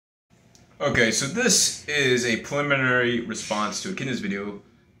Okay, so this is a preliminary response to Echidna's video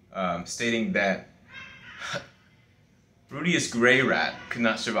stating that Rudeus Greyrat could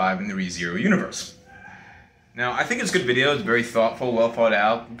not survive in the ReZero universe. Now, I think it's a good video. It's very thoughtful, well thought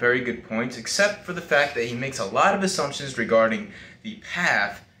out, very good points, except for the fact that he makes a lot of assumptions regarding the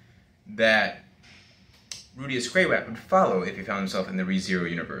path that Rudeus Greyrat would follow if he found himself in the ReZero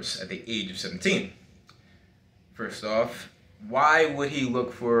universe at the age of 17. First off, why would he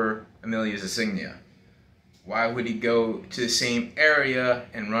look for Amelia's insignia? Why would he go to the same area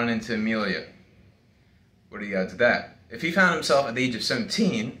and run into Amelia? What are the odds of that? If he found himself at the age of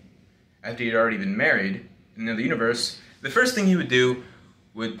 17, after he'd already been married in another universe, the first thing he would do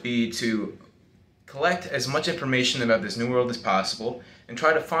would be to collect as much information about this new world as possible and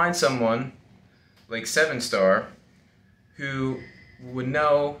try to find someone like Seven Star who would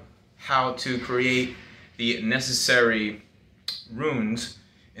know how to create the necessary runes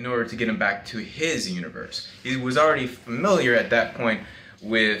in order to get him back to his universe. He was already familiar at that point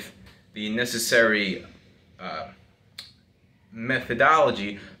with the necessary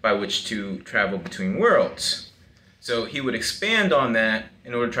methodology by which to travel between worlds. So he would expand on that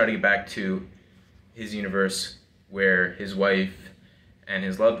in order to try to get back to his universe where his wife and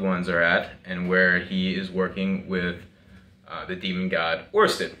his loved ones are at, and where he is working with the demon god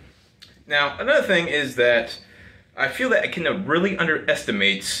Orsted. Now, another thing is that I feel that Echidna really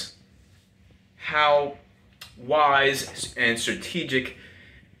underestimates how wise and strategic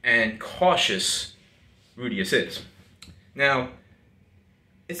and cautious Rudeus is. Now,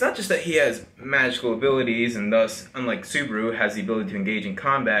 it's not just that he has magical abilities and thus, unlike Subaru, has the ability to engage in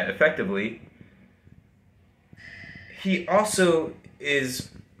combat effectively. He also is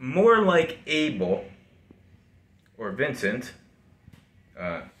more like Abel, or Vincent,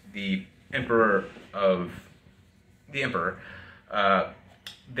 the Emperor,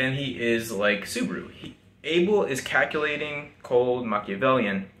 than he is like Subaru. Abel is calculating, cold,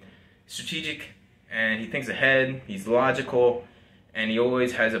 Machiavellian, strategic, and he thinks ahead, he's logical, and he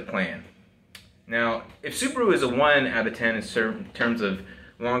always has a plan. Now, if Subaru is a 1 out of 10 in terms of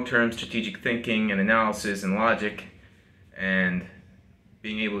long-term strategic thinking and analysis and logic, and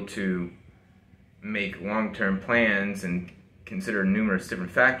being able to make long-term plans and consider numerous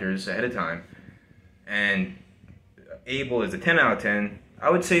different factors ahead of time, and Abel is a 10 out of 10, I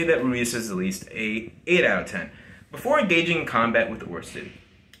would say that Rudeus is at least a 8 out of 10. Before engaging in combat with Orsted,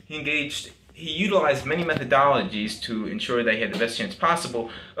 he utilized many methodologies to ensure that he had the best chance possible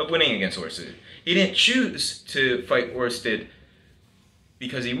of winning against Orsted. He didn't choose to fight Orsted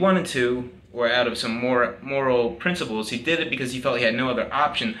because he wanted to, or out of some more moral principles. He did it because he felt he had no other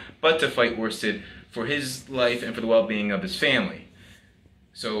option but to fight Orsted for his life and for the well-being of his family.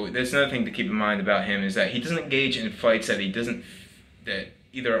 So that's another thing to keep in mind about him, is that he doesn't engage in fights that he doesn't think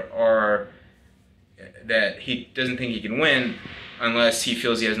he can win unless he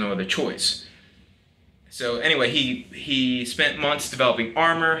feels he has no other choice. So anyway, he spent months developing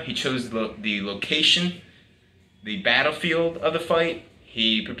armor. He chose the location, the battlefield of the fight.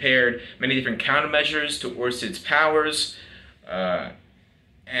 He prepared many different countermeasures to Orsted's powers,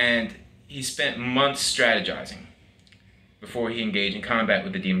 and he spent months strategizing before he engaged in combat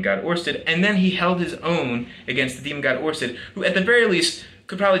with the demon god Orsted, and then he held his own against the demon god Orsted, who at the very least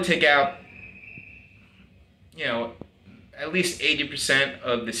could probably take out, at least 80%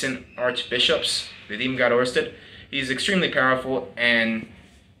 of the Sin Archbishops, the demon god Orsted. He's extremely powerful, and,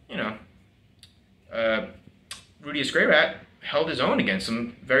 Rudeus Greyrat held his own against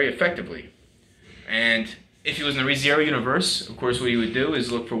him very effectively. And if he was in the ReZero universe, of course what he would do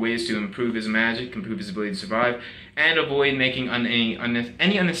is look for ways to improve his magic, improve his ability to survive, and avoid making any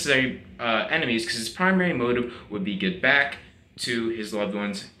unnecessary enemies, because his primary motive would be get back to his loved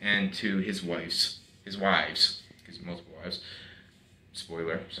ones and to his wives, because multiple wives.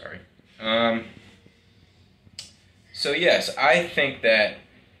 Spoiler, sorry. So yes, I think that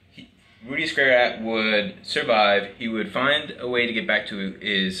Rudeus Greyrat would survive. He would find a way to get back to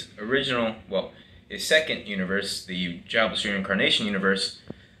his original, his second universe, the Jobless Reincarnation universe,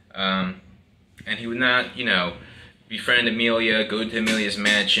 and he would not, befriend Amelia, go to Amelia's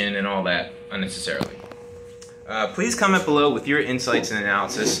mansion, and all that unnecessarily. Please comment below with your insights and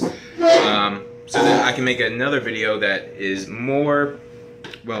analysis, so that I can make another video that is more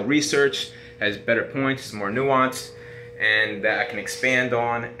well-researched, has better points, is more nuanced, and that I can expand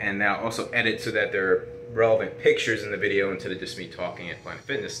on, and now also edit so that there are relevant pictures in the video instead of just me talking at Planet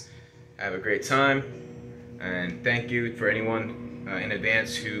Fitness. Have a great time, and thank you for anyone in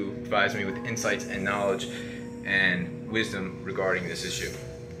advance who provides me with insights and knowledge and wisdom regarding this issue.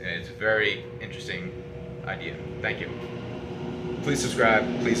 It's a very interesting idea. Thank you. Please subscribe,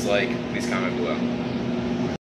 please like, please comment below.